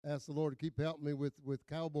ask the Lord to keep helping me with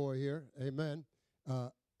Cowboy here. Amen.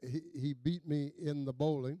 He beat me in the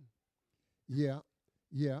bowling. Yeah.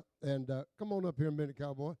 And come on up here a minute,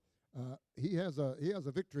 Cowboy. He has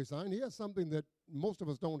a victory sign. He has something that most of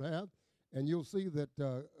us don't have, and you'll see that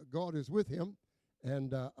God is with him.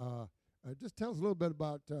 And just tell us a little bit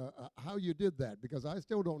about how you did that, because I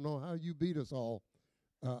still don't know how you beat us all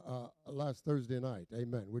last Thursday night.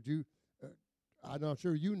 Amen. Would you? I'm not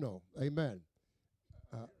sure you know. Amen.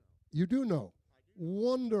 You do know.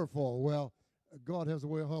 Wonderful. Well, God has a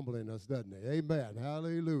way of humbling us, doesn't he? Amen.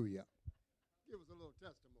 Hallelujah. Give us a little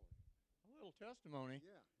testimony. A little testimony?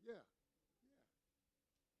 Yeah.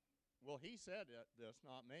 Well, he said this,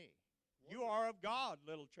 not me. You are of God,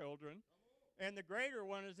 little children, and the greater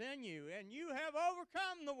one is in you, and you have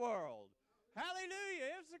overcome the world.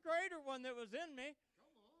 Hallelujah. It's the greater one that was in me.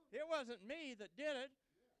 It wasn't me that did it.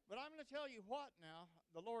 But I'm going to tell you what now.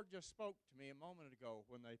 The Lord just spoke to me a moment ago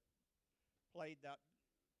when they played that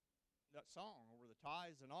song over the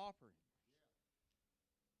tithes and offering.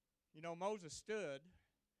 You know, Moses stood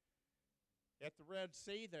at the Red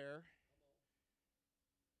Sea there,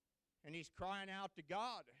 and he's crying out to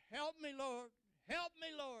God, "Help me, Lord. Help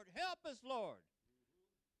me, Lord. Help us, Lord."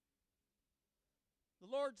 The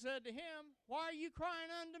Lord said to him, "Why are you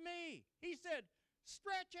crying unto me?" He said,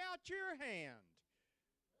 "Stretch out your hand.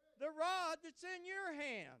 The rod that's in your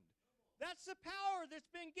hand. That's the power that's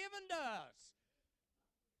been given to us.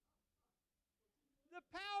 The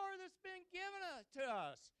power that's been given to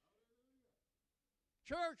us.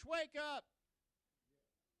 Church, wake up.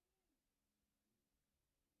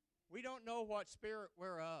 We don't know what spirit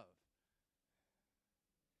we're of.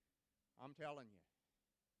 I'm telling you.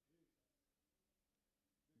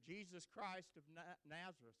 Jesus Christ of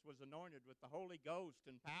Nazareth was anointed with the Holy Ghost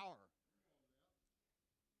and power,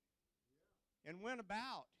 and went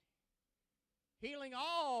about healing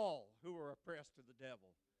all who were oppressed of the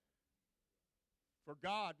devil. For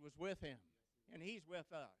God was with him, and he's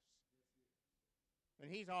with us.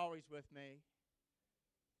 And he's always with me.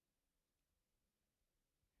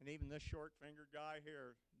 And even this short-fingered guy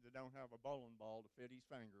here that don't have a bowling ball to fit his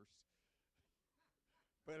fingers,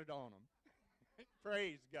 put it on him.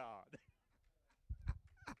 Praise God.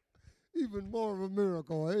 Even more of a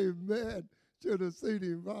miracle. Amen. Should have seen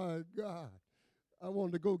him. My God. I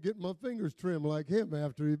wanted to go get my fingers trimmed like him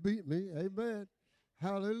after he beat me. Amen.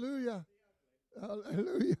 Hallelujah.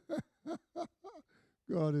 Hallelujah.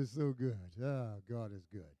 God is so good. God is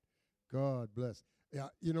good. God bless. Yeah,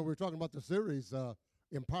 you know, we're talking about the series,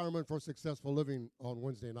 Empowerment for Successful Living, on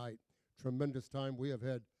Wednesday night. Tremendous time. We have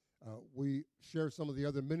had, we share some of the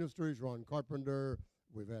other ministries, Ron Carpenter.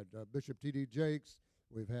 We've had Bishop T.D. Jakes.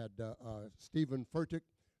 We've had Stephen Furtick.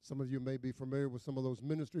 Some of you may be familiar with some of those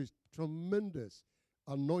ministries. Tremendous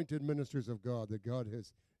anointed ministers of God that God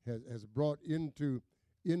has brought into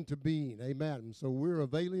being. Amen. And so we're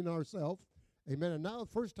availing ourselves. Amen. And now the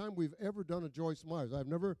first time we've ever done a Joyce Myers. I've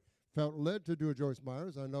never felt led to do a Joyce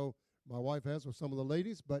Myers. I know my wife has with some of the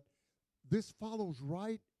ladies, but this follows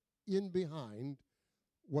right in behind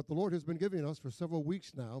what the Lord has been giving us for several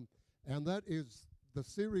weeks now, and that is the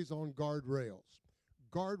series on guardrails.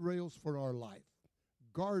 Guardrails for our life.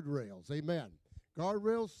 Guardrails. Amen.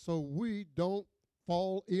 Guardrails so we don't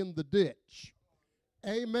fall in the ditch.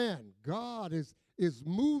 Amen. God is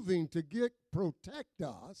moving to protect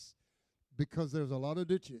us, because there's a lot of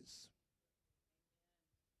ditches.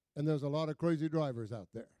 And there's a lot of crazy drivers out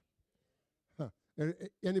there.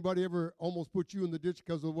 Anybody ever almost put you in the ditch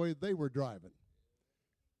because of the way they were driving?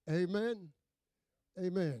 Amen.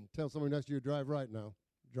 Amen. Tell somebody next to you, drive right now.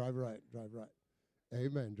 Drive right. Drive right.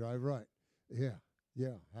 Amen. Drive right. Yeah.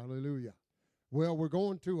 Hallelujah. Well, we're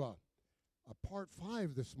going to a part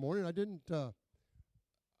 5 this morning.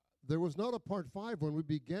 There was not a part 5 when we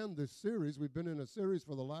began this series. We've been in a series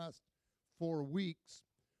for the last 4 weeks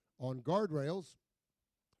on guardrails,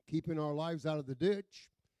 keeping our lives out of the ditch,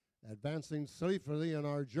 advancing safely in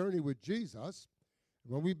our journey with Jesus.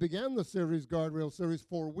 When we began the series, Guardrail Series,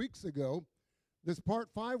 4 weeks ago, this part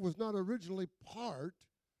 5 was not originally part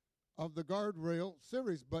of the Guardrail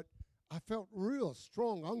series, but I felt real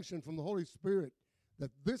strong unction from the Holy Spirit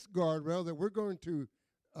that this guardrail that we're going to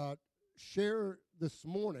share this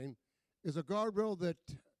morning is a guardrail that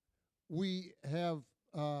we have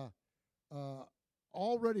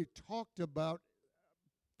already talked about,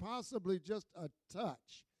 possibly just a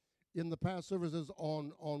touch in the past services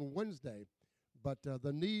on Wednesday. But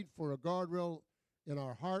the need for a guardrail in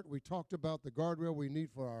our heart, we talked about the guardrail we need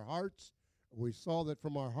for our hearts. We saw that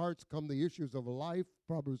from our hearts come the issues of life,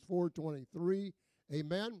 Proverbs 4:23.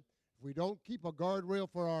 Amen. If we don't keep a guardrail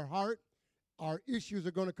for our heart, our issues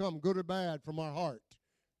are going to come, good or bad, from our heart.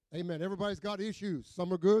 Amen. Everybody's got issues.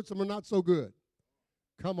 Some are good, some are not so good.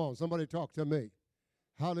 Come on, somebody talk to me.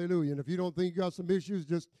 Hallelujah. And if you don't think you got some issues,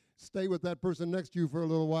 just stay with that person next to you for a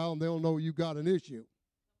little while and they'll know you got an issue.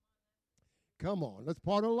 Come on, that's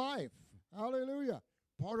part of life. Hallelujah.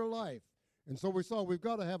 Part of life. And so we saw we've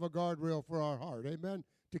got to have a guardrail for our heart. Amen.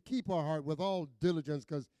 To keep our heart with all diligence,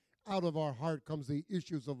 because out of our heart comes the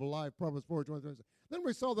issues of life. Proverbs 4:23. Then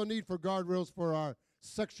we saw the need for guardrails for our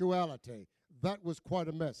sexuality. That was quite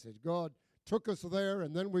a message. God took us there,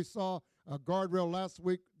 and then we saw a guardrail last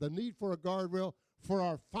week, the need for a guardrail for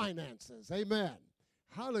our finances. Amen.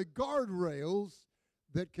 Hallelujah. Guardrails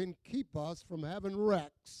that can keep us from having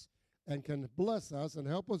wrecks and can bless us and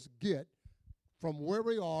help us get from where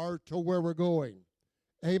we are to where we're going.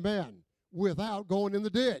 Amen. Without going in the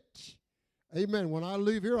ditch. Amen. When I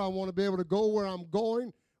leave here, I want to be able to go where I'm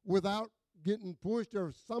going without getting pushed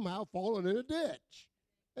or somehow falling in a ditch.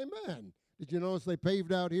 Amen. Did you notice they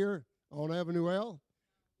paved out here on Avenue L?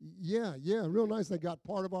 Yeah, real nice. They got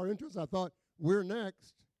part of our entrance. I thought, we're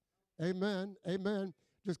next. Amen, amen.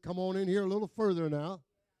 Just come on in here a little further now.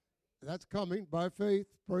 That's coming by faith.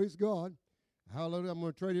 Praise God. Hallelujah. I'm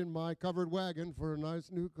going to trade in my covered wagon for a nice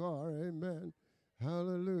new car. Amen.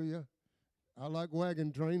 Hallelujah. I like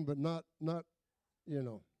wagon train, but not, you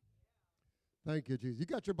know. Thank you, Jesus. You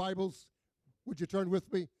got your Bibles? Would you turn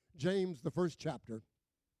with me? James, the 1st chapter.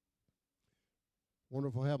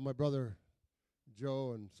 Wonderful to have my brother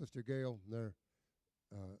Joe and Sister Gail, and their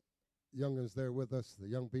youngins there with us, the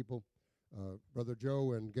young people. Brother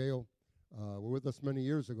Joe and Gail were with us many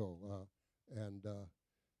years ago, and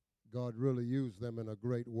God really used them in a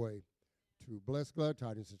great way to bless Glad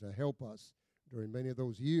Tidings and to help us during many of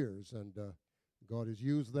those years. And God has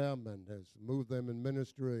used them and has moved them in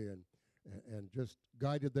ministry and just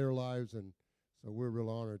guided their lives. And so we're real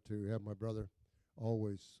honored to have my brother.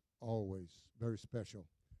 Always very special.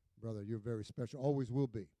 Brother, you're very special. Always will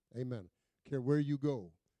be. Amen. Care where you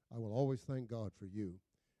go, I will always thank God for you.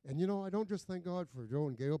 And you know, I don't just thank God for Joe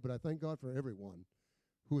and Gail, but I thank God for everyone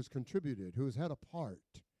who has contributed, who has had a part.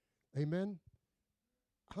 Amen.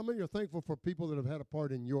 How many are thankful for people that have had a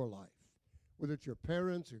part in your life? Whether it's your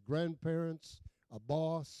parents, your grandparents, a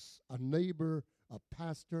boss, a neighbor, a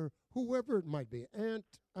pastor, whoever it might be, aunt,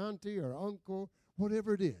 auntie, or uncle,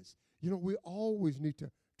 whatever it is. You know, we always need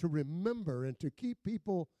to remember and to keep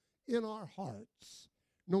people in our hearts,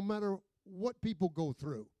 no matter what people go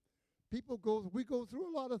through. We go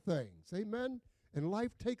through a lot of things, amen? And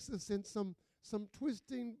life takes us in some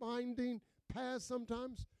twisting, binding paths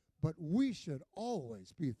sometimes, but we should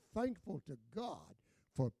always be thankful to God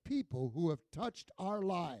for people who have touched our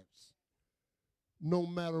lives, no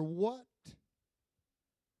matter what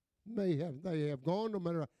they have gone, no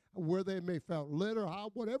matter where they may felt led or how,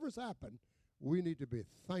 whatever's happened. We need to be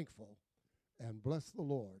thankful and bless the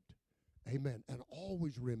Lord. Amen. And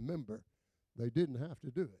always remember they didn't have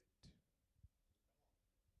to do it.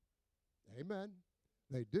 Amen.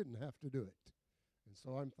 They didn't have to do it. And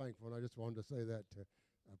so I'm thankful, and I just wanted to say that to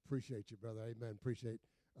appreciate you, brother. Amen. Appreciate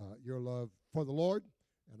your love for the Lord,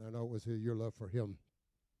 and I know it was your love for him.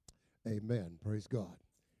 Amen. Praise God.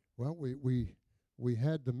 Well, we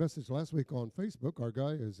had the message last week on Facebook. Our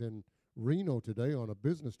guy is in Reno today on a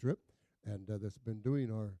business trip, and that's been doing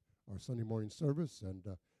our Sunday morning service. And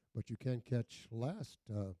but you can catch last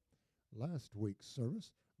week's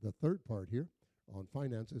service. The third part here on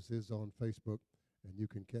finances is on Facebook, and you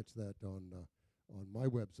can catch that on my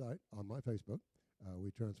website, on my Facebook.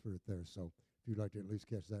 We transfer it there. So if you'd like to at least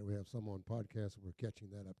catch that, we have some on podcast. We're catching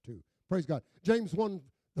that up too. Praise God. James 1,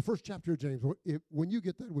 the 1st chapter of James. When you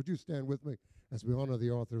get that, would you stand with me as we honor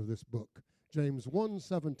the author of this book? James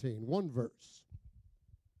 1:17, one verse.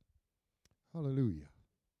 Hallelujah.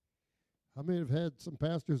 How many have had some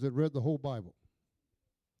pastors that read the whole Bible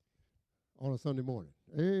on a Sunday morning?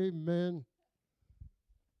 Amen.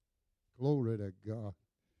 Glory to God.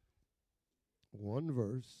 One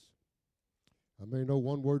verse. I may know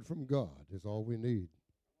one word from God is all we need.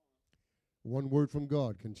 One word from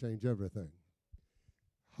God can change everything.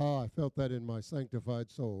 I felt that in my sanctified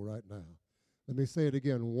soul right now. Let me say it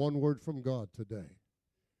again. One word from God today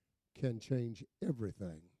can change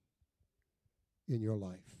everything in your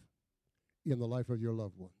life, in the life of your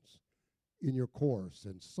loved ones, in your course,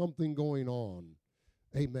 and something going on.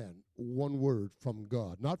 Amen. One word from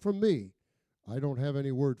God. Not from me. I don't have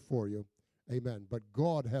any word for you. Amen. But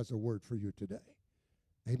God has a word for you today.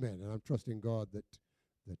 Amen. And I'm trusting God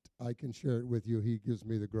that I can share it with you. He gives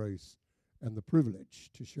me the grace and the privilege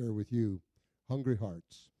to share with you hungry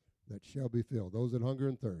hearts that shall be filled. Those that hunger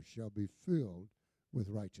and thirst shall be filled with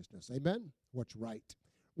righteousness. Amen. What's right?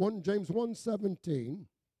 James 1:17.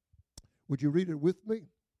 Would you read it with me?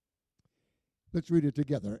 Let's read it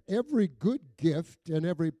together. Every good gift and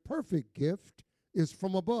every perfect gift is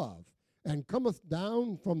from above, and cometh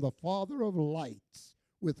down from the Father of lights,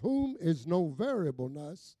 with whom is no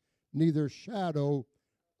variableness, neither shadow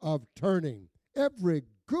of turning. Every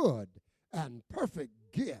good and perfect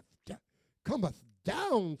gift cometh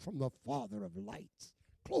down from the Father of lights.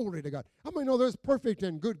 Glory to God. How many know there's perfect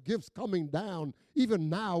and good gifts coming down even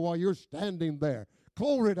now while you're standing there?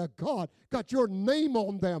 Glory to God. Got your name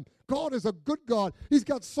on them. God is a good God. He's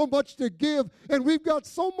got so much to give, and we've got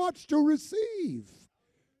so much to receive.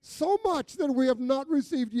 So much that we have not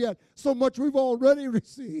received yet. So much we've already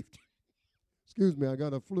received. Excuse me, I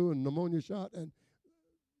got a flu and pneumonia shot, and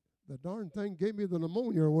the darn thing gave me the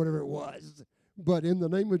pneumonia or whatever it was. But in the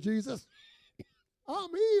name of Jesus, I'm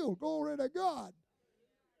healed. Glory to God.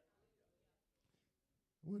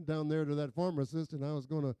 I went down there to that pharmacist, and I was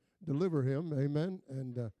going to deliver him, amen,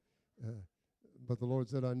 but the Lord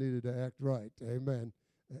said I needed to act right, amen,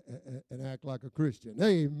 and act like a Christian,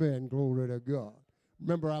 amen, glory to God.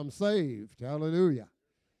 Remember, I'm saved, hallelujah.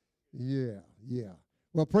 Yeah.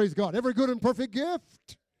 Well, praise God. Every good and perfect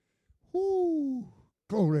gift, whoo,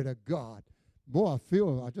 glory to God. Boy,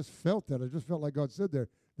 I just felt that. I just felt like God said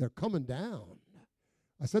they're coming down.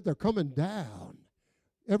 I said they're coming down.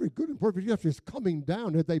 Every good and perfect gift is coming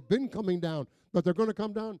down. They've been coming down, but they're going to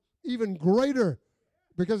come down even greater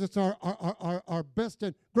because it's our best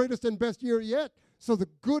and greatest and best year yet. So the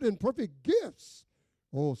good and perfect gifts,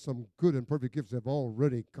 some good and perfect gifts have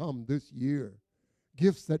already come this year.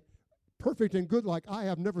 Gifts that perfect and good like I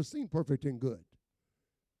have never seen perfect and good.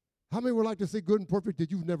 How many would like to see good and perfect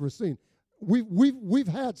that you've never seen? We've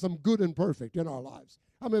had some good and perfect in our lives.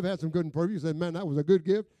 How many have had some good and perfect? You said, man, that was a good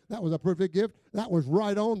gift. That was a perfect gift. That was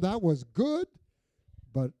right on. That was good.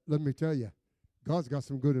 But let me tell you, God's got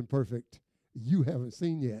some good and perfect you haven't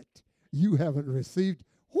seen yet. You haven't received.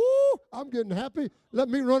 Whoo, I'm getting happy. Let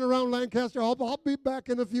me run around Lancaster. I'll be back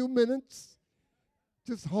in a few minutes.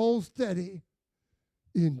 Just hold steady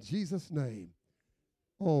in Jesus' name.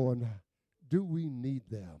 Oh, and do we need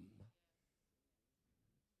them?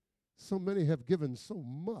 So many have given so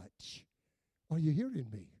much. Are you hearing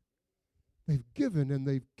me? They've given and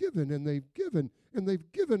they've given and they've given and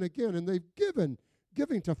they've given again and they've given.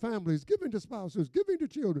 Giving to families, giving to spouses, giving to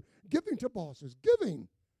children, giving to bosses, giving.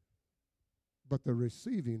 But the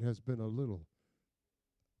receiving has been a little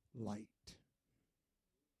light.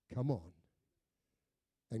 Come on.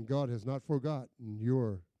 And God has not forgotten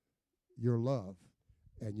your love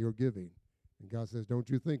and your giving. And God says, don't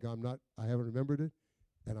you think I haven't remembered it,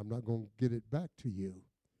 and I'm not going to get it back to you,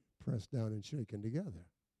 pressed down and shaken together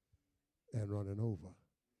and running over.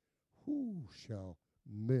 Who shall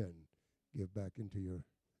men give back into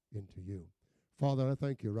you? Father, I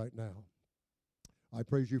thank you right now. I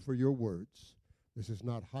praise you for your words. This is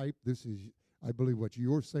not hype. This is, I believe, what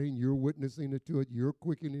you're saying. You're witnessing it to it. You're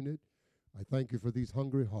quickening it. I thank you for these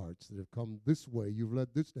hungry hearts that have come this way. You've led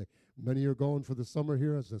this day. Many are gone for the summer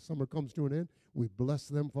here. As the summer comes to an end, we bless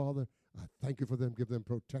them, Father. I thank you for them. Give them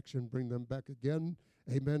protection. Bring them back again.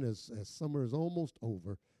 Amen. As summer is almost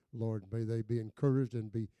over, Lord, may they be encouraged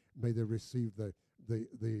and may they receive the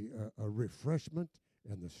refreshment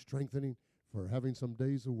and the strengthening for having some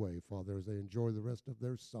days away, Father, as they enjoy the rest of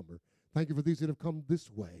their summer. Thank you for these that have come this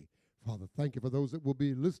way. Father, thank you for those that will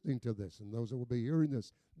be listening to this and those that will be hearing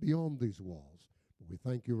this beyond these walls. But we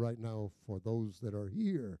thank you right now for those that are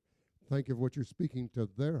here. Thank you for what you're speaking to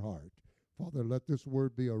their heart. Father, let this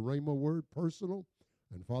word be a rhema word, personal.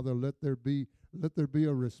 And Father, let there be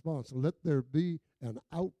a response. Let there be an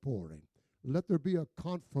outpouring. Let there be a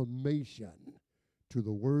confirmation to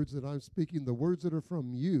the words that I'm speaking, the words that are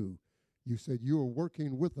from you. You said you are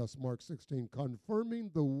working with us, Mark 16,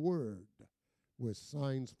 confirming the word with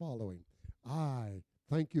signs following. I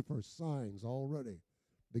thank you for signs already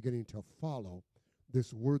beginning to follow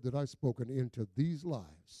this word that I've spoken into these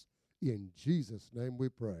lives. In Jesus' name we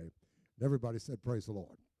pray. And everybody said, praise the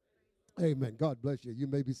Lord. Amen. God bless you. You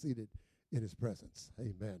may be seated in his presence.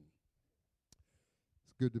 Amen.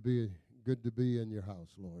 It's good to be in your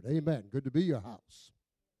house, Lord. Amen. Good to be your house.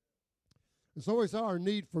 And so we saw our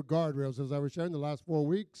need for guardrails, as I was sharing the last 4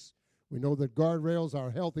 weeks. We know that guardrails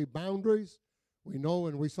are healthy boundaries. We know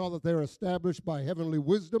and we saw that they're established by heavenly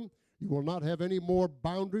wisdom. You will not have any more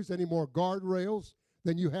boundaries, any more guardrails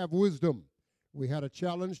than you have wisdom. We had a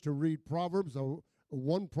challenge to read Proverbs,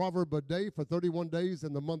 one proverb a day for 31 days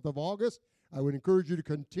in the month of August. I would encourage you to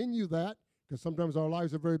continue that, because sometimes our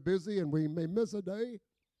lives are very busy and we may miss a day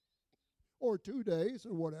or 2 days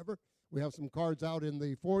or whatever. We have some cards out in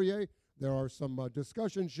the foyer. There are some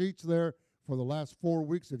discussion sheets there for the last 4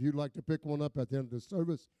 weeks. If you'd like to pick one up at the end of the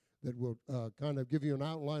service, that will kind of give you an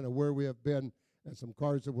outline of where we have been, and some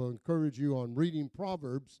cards that will encourage you on reading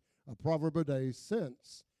Proverbs, a proverb a day,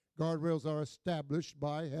 since guardrails are established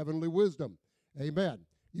by heavenly wisdom. Amen.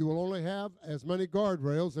 You will only have as many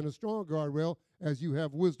guardrails and a strong guardrail as you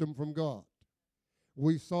have wisdom from God.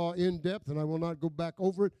 We saw in depth, and I will not go back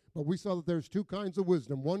over it, but we saw that there's two kinds of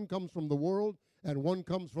wisdom. One comes from the world, and one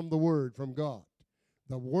comes from the Word, from God.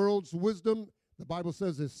 The world's wisdom, the Bible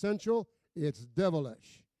says, is sensual. It's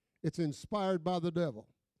devilish. It's inspired by the devil.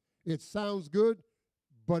 It sounds good,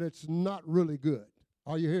 but it's not really good.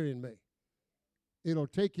 Are you hearing me? It'll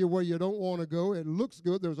take you where you don't want to go. It looks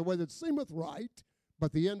good. There's a way that seemeth right,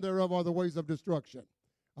 but the end thereof are the ways of destruction.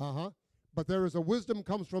 But there is a wisdom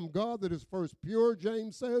comes from God that is first pure,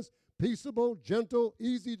 James says, peaceable, gentle,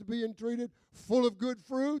 easy to be entreated, full of good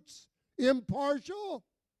fruits, impartial.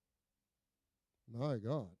 My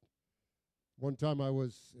God. One time I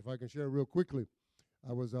was, if I can share real quickly,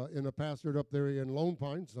 I was in a pastorate up there in Lone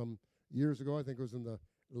Pine some years ago. I think it was in the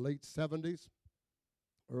late 70s,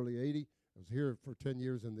 early 80s. I was here for 10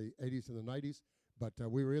 years in the 80s and the 90s. But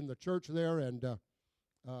we were in the church there, and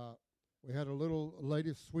we had a little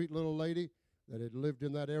lady, sweet little lady, that had lived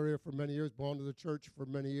in that area for many years, belonged to the church for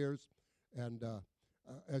many years. And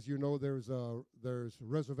as you know, there's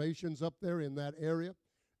reservations up there in that area.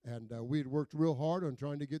 And we had worked real hard on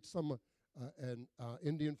trying to get an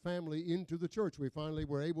Indian family into the church. We finally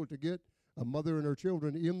were able to get a mother and her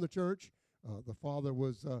children in the church. The father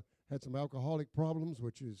had some alcoholic problems,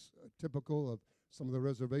 which is typical of some of the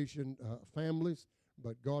reservation families.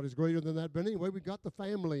 But God is greater than that. But anyway, we got the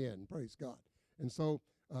family in, praise God. And so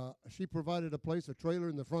she provided a trailer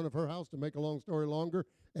in the front of her house, to make a long story longer.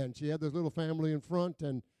 And she had this little family in front,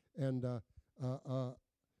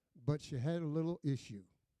 but she had a little issue.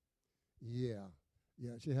 Yeah,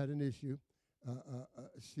 she had an issue.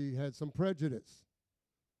 She had some prejudice.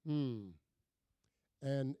 And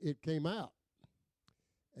it came out.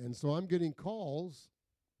 And so I'm getting calls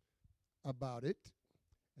about it.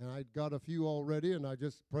 And I got a few already, and I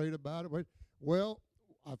just prayed about it. Well,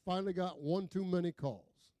 I finally got one too many calls.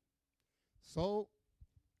 So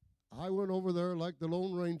I went over there like the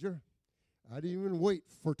Lone Ranger. I didn't even wait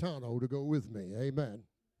for Tano to go with me. Amen.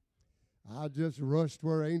 I just rushed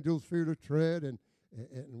where angels fear to tread, and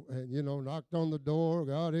knocked on the door,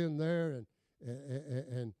 got in there,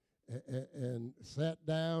 and sat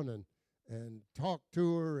down and talked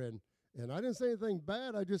to her, and I didn't say anything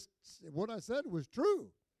bad. What I said was true.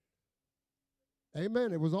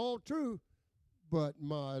 Amen. It was all true. But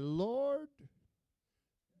my Lord,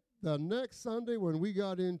 the next Sunday when we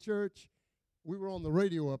got in church, we were on the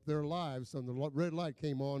radio up there live, so the red light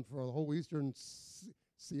came on for the whole eastern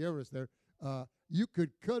Sierras there. You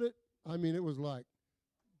could cut it. I mean, it was like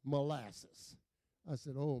molasses. I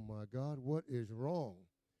said, oh, my God, what is wrong?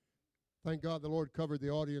 Thank God the Lord covered the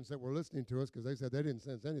audience that were listening to us, because they said they didn't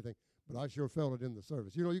sense anything, but I sure felt it in the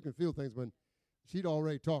service. You know, you can feel things when she'd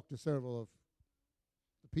already talked to several of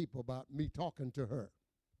the people about me talking to her.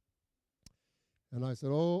 And I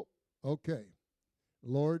said, oh, okay,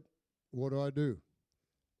 Lord, what do I do?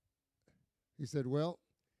 He said, what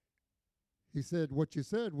you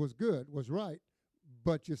said was good, was right,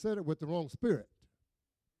 but you said it with the wrong spirit.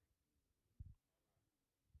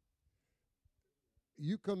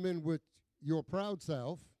 You come in with your proud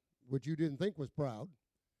self, which you didn't think was proud,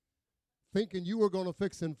 thinking you were going to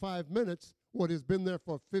fix in 5 minutes what has been there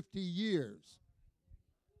for 50 years.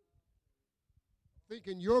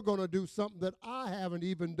 Thinking you're going to do something that I haven't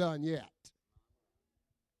even done yet.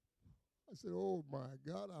 I said, oh, my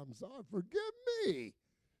God, I'm sorry. Forgive me.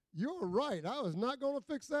 You're right. I was not going to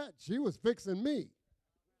fix that. She was fixing me.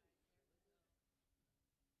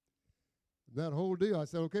 That whole deal, I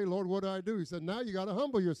said, okay, Lord, what do I do? He said, now you got to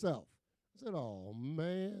humble yourself. I said, oh,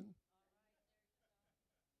 man.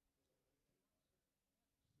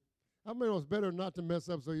 I mean, it's better not to mess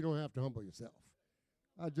up so you don't have to humble yourself.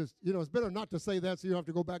 It's better not to say that so you don't have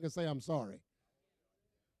to go back and say, I'm sorry.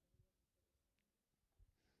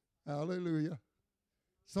 Hallelujah.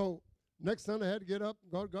 So next Sunday I had to get up.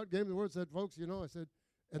 God gave me the word, said, folks, I said,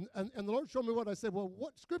 and the Lord showed me what I said.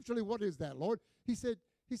 Well, scripturally, what is that, Lord? He said,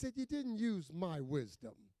 you didn't use my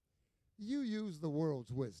wisdom. You used the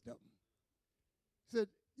world's wisdom. He said,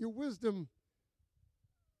 your wisdom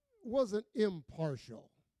wasn't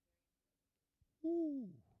impartial. Ooh.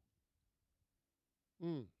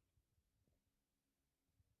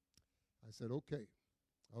 I said, okay.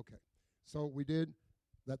 So we did.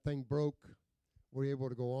 That thing broke. We were able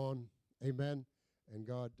to go on. Amen. And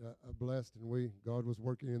God blessed, and God was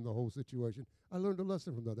working in the whole situation. I learned a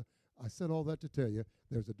lesson from that. I said all that to tell you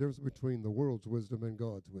there's a difference between the world's wisdom and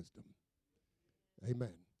God's wisdom.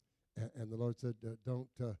 Amen. And the Lord said, you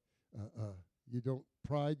don't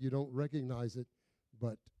pride, you don't recognize it,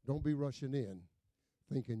 but don't be rushing in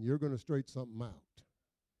thinking you're going to straighten something out.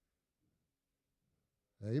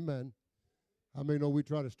 Amen. How many know we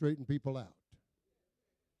try to straighten people out?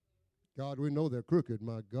 God, we know they're crooked.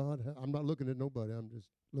 My God, I'm not looking at nobody. I'm just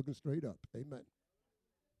looking straight up. Amen.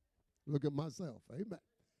 Look at myself. Amen.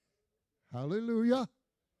 Hallelujah.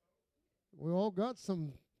 We all got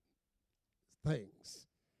some things.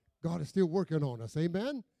 God is still working on us.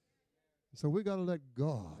 Amen. So we got to let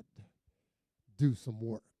God do some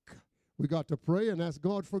work. We got to pray and ask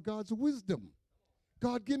God for God's wisdom.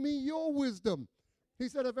 God, give me your wisdom. He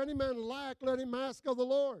said, if any man lack, let him ask of the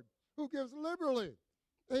Lord, who gives liberally.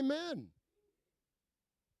 Amen.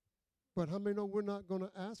 But how many know we're not going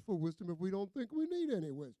to ask for wisdom if we don't think we need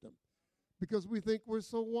any wisdom? Because we think we're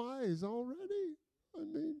so wise already. I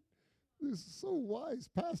mean, this so wise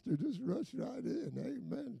pastor just rushed right in.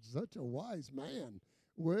 Amen. Such a wise man.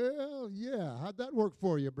 Well, yeah. How'd that work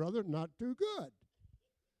for you, brother? Not too good.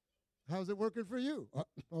 How's it working for you?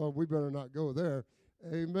 Oh, we better not go there.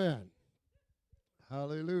 Amen.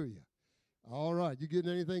 Hallelujah. All right. You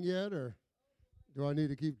getting anything yet, or do I need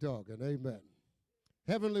to keep talking? Amen.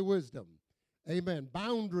 Heavenly wisdom. Amen.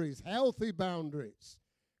 Boundaries, healthy boundaries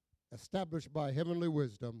established by heavenly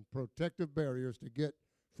wisdom, protective barriers to get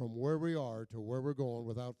from where we are to where we're going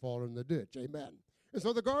without falling in the ditch. Amen. And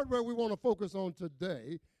so the guardrail we want to focus on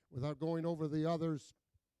today, without going over the others,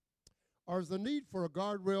 is the need for a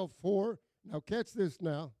guardrail for, now catch this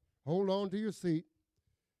now, hold on to your seat,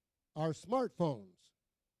 our smartphones.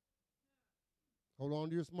 Hold on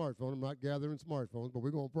to your smartphone. I'm not gathering smartphones, but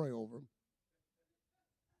we're going to pray over them.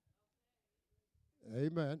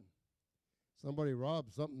 Amen. Somebody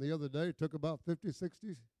robbed something the other day, took about 50,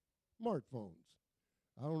 60 smartphones.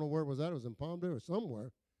 I don't know where it was at. It was in Palmdale or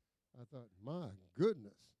somewhere. I thought, my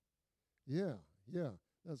goodness. Yeah.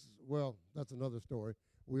 That's another story.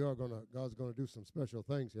 God's going to do some special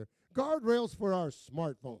things here. Guardrails for our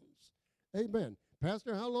smartphones. Amen.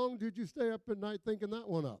 Pastor, how long did you stay up at night thinking that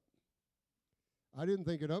one up? I didn't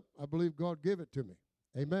think it up. I believe God gave it to me.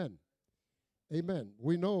 Amen. Amen.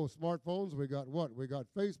 We know smartphones. We got what? We got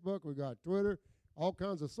Facebook. We got Twitter. All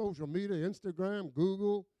kinds of social media, Instagram,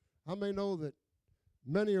 Google. How many know that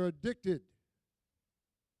many are addicted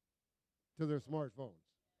to their smartphones?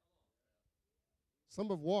 Some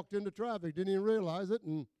have walked into traffic, didn't even realize it,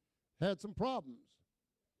 and had some problems.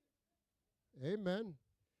 Amen.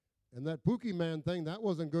 And that Pookie Man thing, that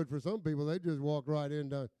wasn't good for some people. They just walked right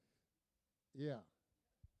into, yeah,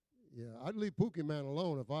 I'd leave Pookie Man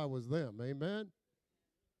alone if I was them. Amen.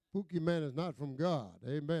 Pookie Man is not from God.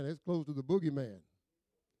 Amen. It's close to the boogeyman.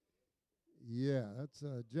 Yeah, that's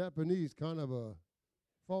a Japanese kind of a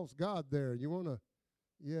false god there. You want to,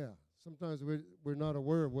 sometimes we're not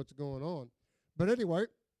aware of what's going on. But anyway,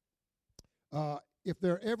 if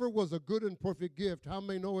there ever was a good and perfect gift, how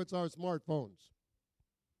many know it's our smartphones?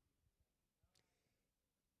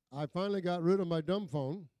 I finally got rid of my dumb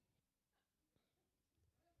phone.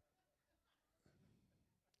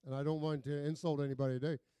 And I don't want to insult anybody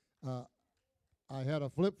today. I had a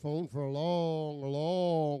flip phone for a long,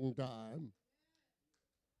 long time.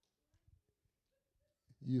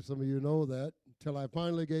 Some of you know that. Till I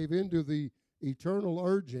finally gave in to the eternal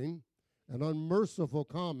urging and unmerciful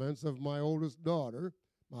comments of my oldest daughter,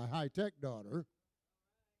 my high-tech daughter.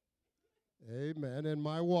 Amen. And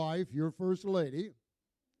my wife, your first lady.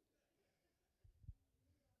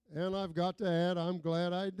 And I've got to add, I'm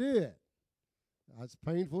glad I did. That's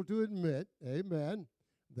painful to admit. Amen.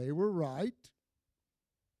 They were right.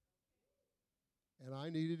 And I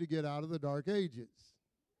needed to get out of the dark ages.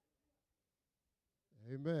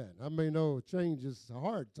 Amen. I may know change is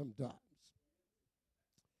hard sometimes.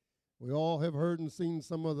 We all have heard and seen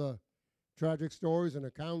some of the tragic stories and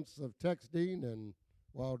accounts of texting and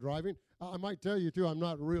while driving. I might tell you, too, I'm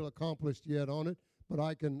not real accomplished yet on it, but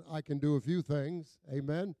I can do a few things.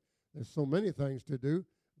 Amen. There's so many things to do,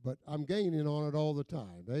 but I'm gaining on it all the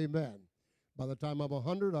time. Amen. By the time I'm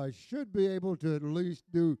 100, I should be able to at least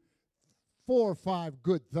do 4 or 5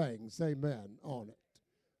 good things. Amen. On it.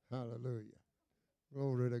 Hallelujah.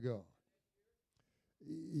 Glory to God.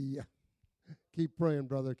 Yeah. Keep praying,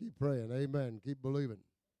 brother. Keep praying. Amen. Keep believing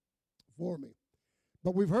for me.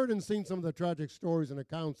 But we've heard and seen some of the tragic stories and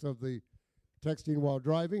accounts of the texting while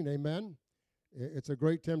driving. Amen. It's a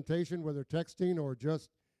great temptation, whether texting or just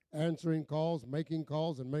answering calls, making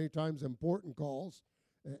calls, and many times important calls.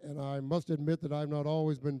 And I must admit that I've not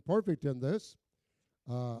always been perfect in this.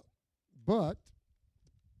 But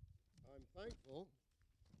I'm thankful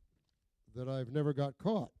that I've never got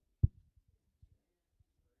caught.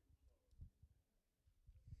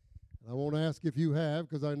 I won't ask if you have,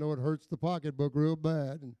 because I know it hurts the pocketbook real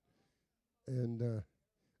bad, and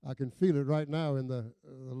I can feel it right now in the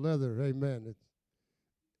leather. Amen.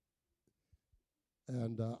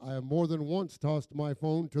 I have more than once tossed my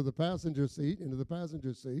phone into the passenger seat,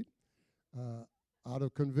 out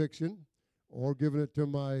of conviction, or given it to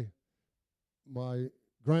my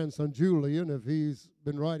grandson Julian, if he's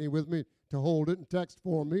been riding with me, to hold it and text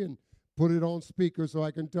for me and put it on speaker so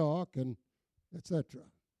I can talk, and etc.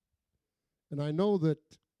 And I know that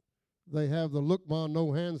they have the Look Ma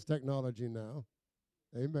No Hands technology now.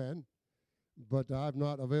 Amen. But I've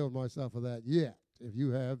not availed myself of that yet. If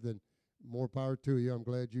you have, then more power to you. I'm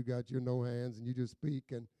glad you got your no hands and you just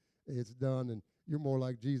speak and it's done. And you're more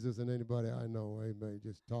like Jesus than anybody I know. Amen.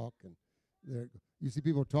 Just talk. And you see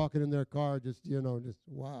people talking in their car, just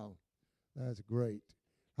wow. That's great.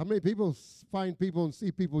 How many people find people and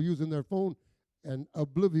see people using their phone and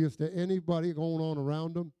oblivious to anybody going on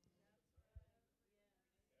around them?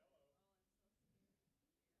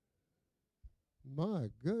 My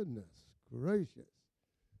goodness gracious.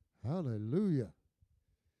 Hallelujah.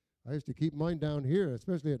 I used to keep mine down here,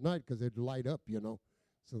 especially at night, because they'd light up,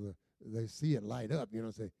 So they see it light up,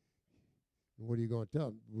 say, what are you going to tell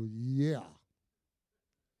them? Well, yeah.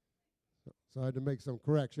 So I had to make some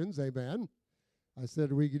corrections, amen. I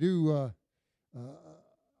said we could do,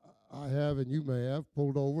 I have, and you may have,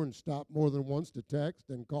 pulled over and stopped more than once to text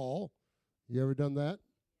and call. You ever done that?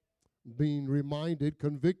 Being reminded,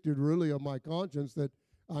 convicted really of my conscience that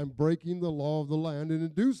I'm breaking the law of the land, and to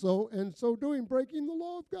do so, and so doing, breaking the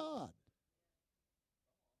law of God.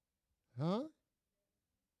 Huh?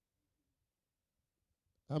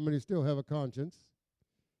 How many still have a conscience,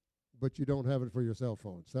 but you don't have it for your cell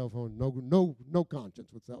phone? Cell phone, no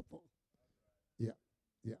conscience with cell phone.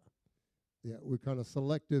 Yeah, we're kind of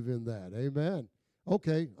selective in that. Amen.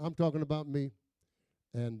 Okay, I'm talking about me,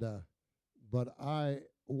 and but I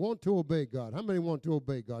want to obey God. How many want to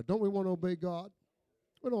obey God? Don't we want to obey God?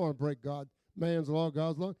 We don't want to break God. Man's law,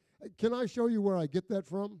 God's law. Can I show you where I get that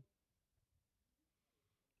from?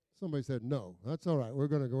 Somebody said no. That's all right. We're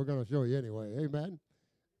gonna show you anyway. Amen.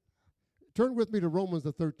 Turn with me to Romans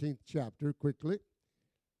the 13th chapter quickly.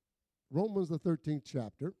 Romans the 13th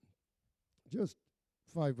chapter. Just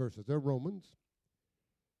 5 verses. They're Romans.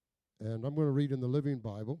 And I'm going to read in the Living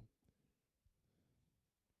Bible.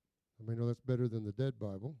 I mean, that's better than the Dead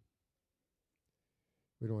Bible.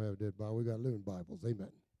 We don't have a Dead Bible. We got Living Bibles.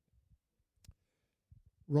 Amen.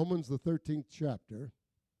 Romans the 13th chapter.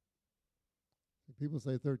 People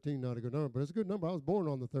say 13 not a good number, but it's a good number. I was born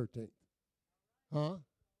on the 13th. Huh?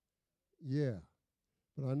 Yeah.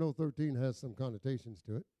 But I know 13 has some connotations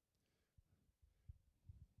to it.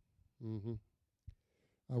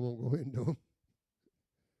 I won't go into them.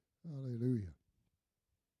 Hallelujah.